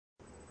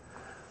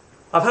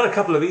I've had a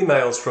couple of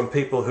emails from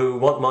people who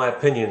want my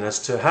opinion as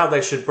to how they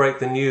should break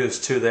the news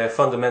to their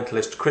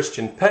fundamentalist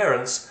Christian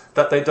parents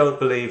that they don't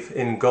believe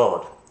in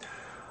God.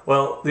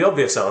 Well, the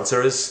obvious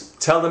answer is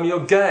tell them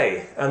you're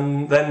gay,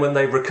 and then when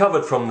they've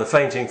recovered from the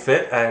fainting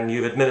fit and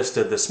you've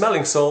administered the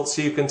smelling salts,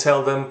 you can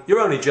tell them you're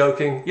only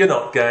joking, you're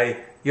not gay,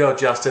 you're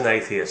just an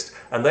atheist,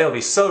 and they'll be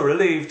so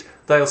relieved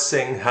they'll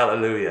sing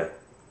hallelujah.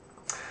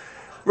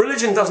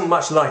 Religion doesn't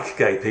much like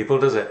gay people,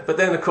 does it? But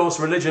then, of course,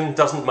 religion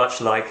doesn't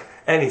much like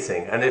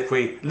anything. And if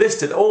we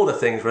listed all the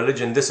things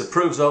religion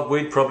disapproves of,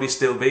 we'd probably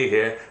still be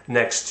here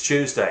next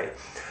Tuesday.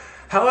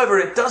 However,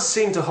 it does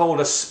seem to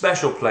hold a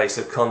special place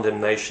of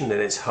condemnation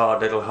in its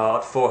hard little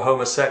heart for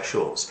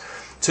homosexuals.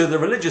 To the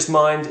religious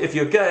mind, if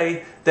you're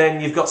gay, then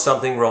you've got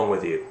something wrong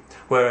with you.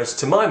 Whereas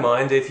to my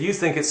mind, if you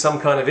think it's some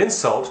kind of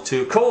insult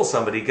to call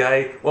somebody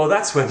gay, well,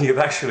 that's when you've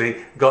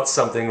actually got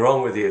something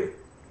wrong with you.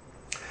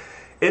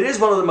 It is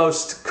one of the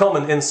most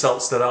common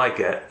insults that I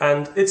get,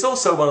 and it's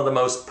also one of the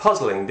most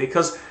puzzling,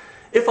 because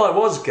if I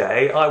was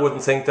gay, I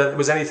wouldn't think that it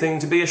was anything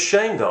to be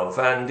ashamed of,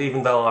 and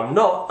even though I'm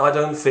not, I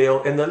don't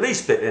feel in the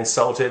least bit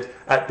insulted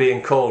at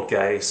being called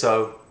gay,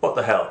 so what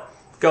the hell?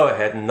 Go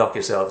ahead and knock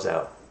yourselves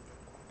out.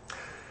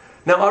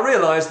 Now, I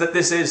realise that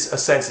this is a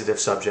sensitive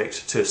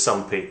subject to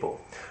some people.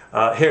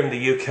 Here in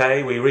the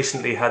UK, we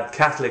recently had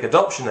Catholic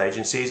adoption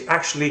agencies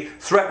actually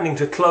threatening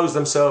to close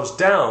themselves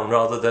down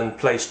rather than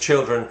place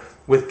children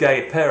with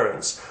gay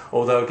parents,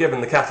 although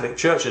given the Catholic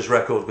Church's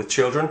record with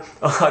children,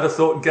 I'd have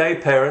thought gay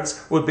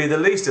parents would be the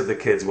least of the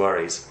kids'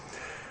 worries.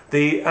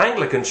 The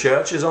Anglican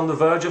Church is on the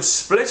verge of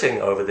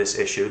splitting over this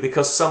issue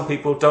because some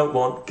people don't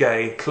want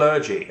gay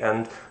clergy,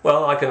 and,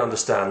 well, I can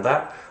understand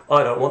that.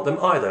 I don't want them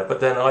either, but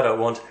then I don't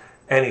want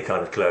any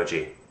kind of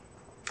clergy.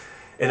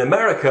 In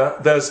America,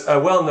 there's a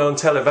well-known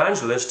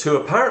televangelist who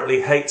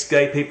apparently hates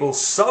gay people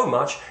so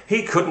much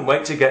he couldn't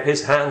wait to get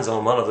his hands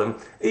on one of them,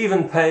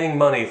 even paying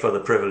money for the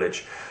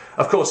privilege.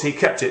 Of course, he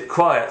kept it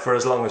quiet for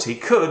as long as he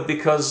could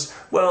because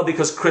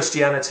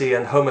Christianity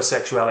and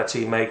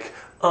homosexuality make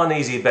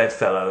uneasy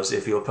bedfellows,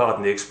 if you'll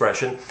pardon the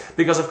expression,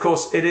 because, of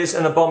course, it is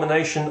an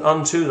abomination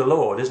unto the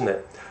Lord, isn't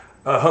it?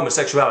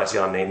 Homosexuality,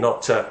 I mean,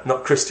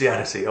 not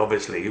Christianity,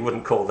 obviously. You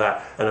wouldn't call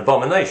that an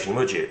abomination,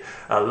 would you?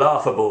 A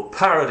laughable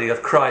parody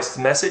of Christ's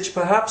message,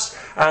 perhaps,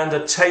 and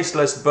a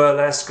tasteless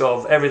burlesque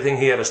of everything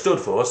he ever stood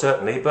for,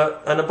 certainly,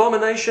 but an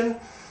abomination?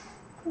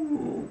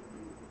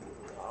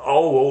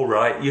 Oh, all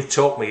right, you've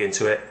talked me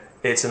into it.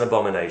 It's an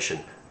abomination.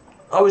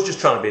 I was just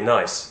trying to be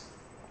nice.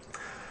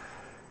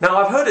 Now,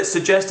 I've heard it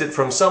suggested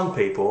from some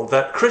people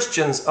that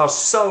Christians are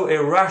so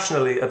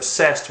irrationally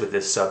obsessed with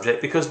this subject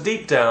because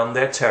deep down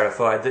they're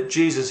terrified that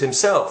Jesus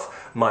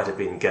himself might have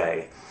been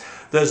gay.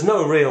 There's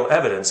no real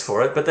evidence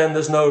for it, but then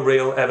there's no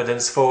real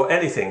evidence for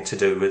anything to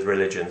do with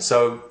religion.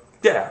 So,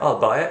 yeah, I'll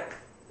buy it.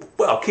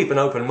 Well, keep an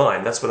open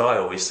mind, that's what I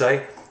always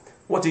say.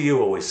 What do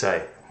you always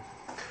say?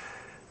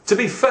 To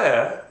be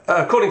fair,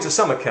 according to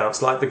some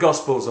accounts, like the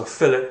Gospels of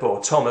Philip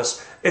or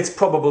Thomas, it's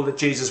probable that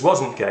Jesus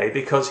wasn't gay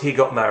because he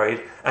got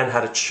married and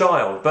had a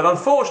child. But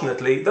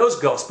unfortunately, those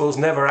Gospels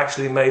never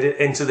actually made it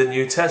into the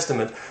New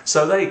Testament,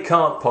 so they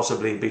can't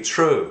possibly be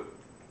true.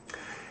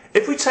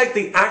 If we take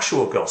the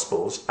actual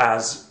Gospels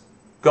as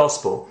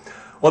gospel,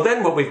 well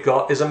then what we've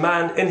got is a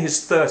man in his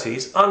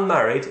 30s,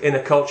 unmarried, in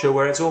a culture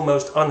where it's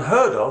almost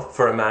unheard of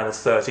for a man of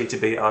 30 to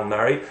be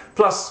unmarried.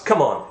 Plus,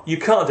 come on, you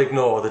can't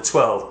ignore the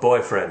 12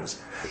 boyfriends.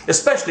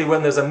 Especially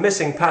when there's a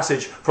missing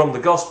passage from the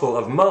Gospel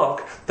of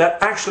Mark that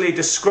actually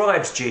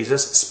describes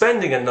Jesus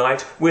spending a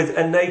night with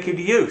a naked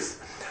youth.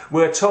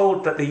 We're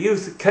told that the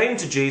youth came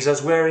to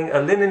Jesus wearing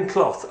a linen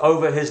cloth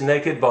over his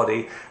naked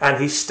body,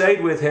 and he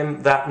stayed with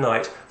him that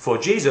night, for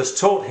Jesus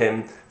taught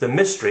him the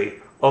mystery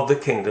of the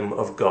kingdom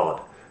of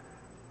God.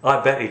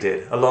 I bet he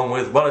did, along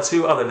with one or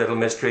two other little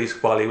mysteries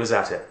while he was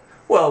at it.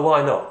 Well,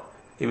 why not?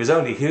 He was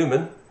only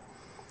human.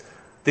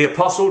 The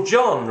Apostle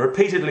John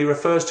repeatedly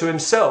refers to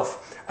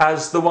himself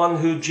as the one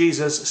who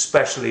Jesus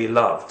specially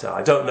loved.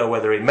 I don't know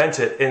whether he meant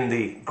it in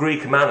the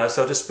Greek manner,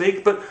 so to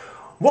speak, but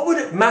what would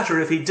it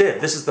matter if he did?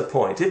 This is the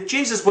point. If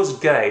Jesus was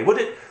gay, would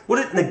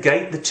it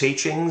negate the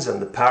teachings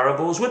and the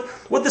parables?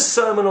 Would the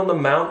Sermon on the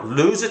Mount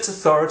lose its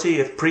authority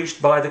if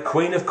preached by the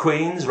Queen of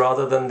Queens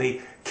rather than the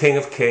King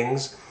of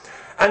Kings?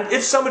 And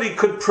if somebody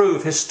could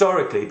prove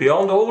historically,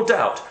 beyond all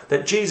doubt,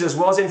 that Jesus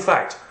was in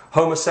fact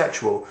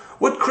homosexual,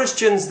 would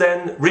Christians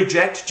then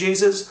reject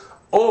Jesus,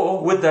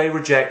 or would they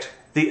reject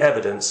the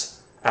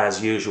evidence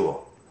as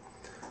usual?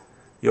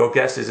 Your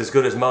guess is as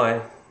good as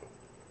mine.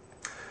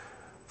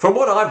 From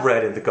what I've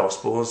read in the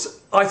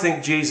Gospels, I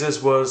think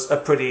Jesus was a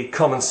pretty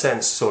common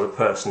sense sort of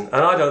person, and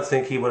I don't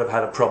think he would have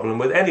had a problem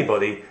with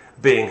anybody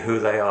being who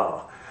they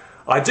are.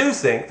 I do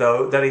think,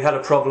 though, that he had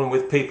a problem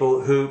with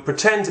people who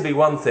pretend to be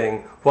one thing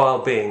while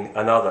being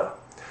another.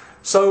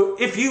 So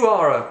if you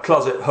are a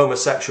closet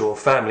homosexual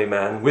family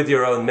man with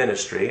your own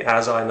ministry,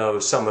 as I know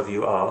some of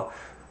you are,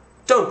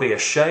 don't be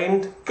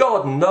ashamed.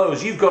 God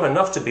knows you've got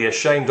enough to be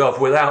ashamed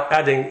of without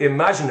adding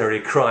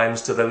imaginary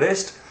crimes to the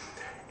list.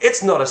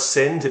 It's not a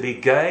sin to be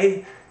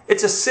gay.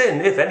 It's a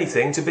sin, if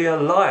anything, to be a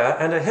liar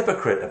and a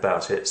hypocrite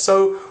about it.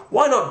 So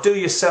why not do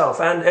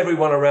yourself and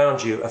everyone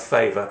around you a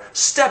favour?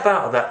 Step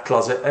out of that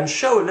closet and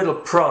show a little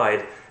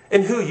pride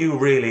in who you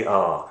really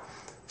are.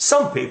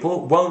 Some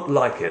people won't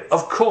like it.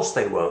 Of course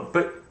they won't.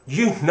 But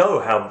you know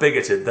how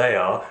bigoted they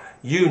are.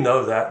 You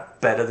know that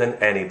better than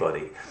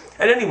anybody.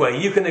 And anyway,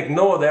 you can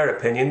ignore their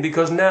opinion,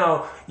 because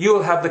now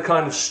you'll have the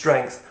kind of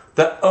strength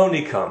that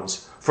only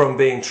comes from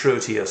being true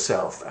to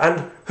yourself.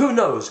 And who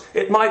knows,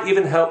 it might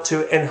even help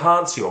to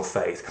enhance your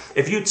faith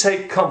if you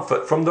take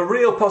comfort from the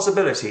real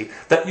possibility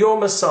that your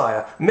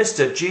Messiah,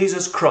 Mr.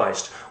 Jesus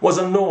Christ, was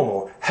a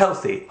normal,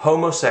 healthy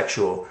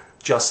homosexual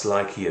just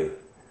like you.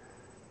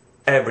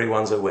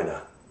 Everyone's a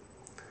winner.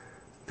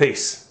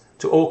 Peace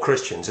to all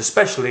Christians,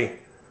 especially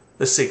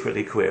the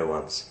secretly queer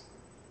ones.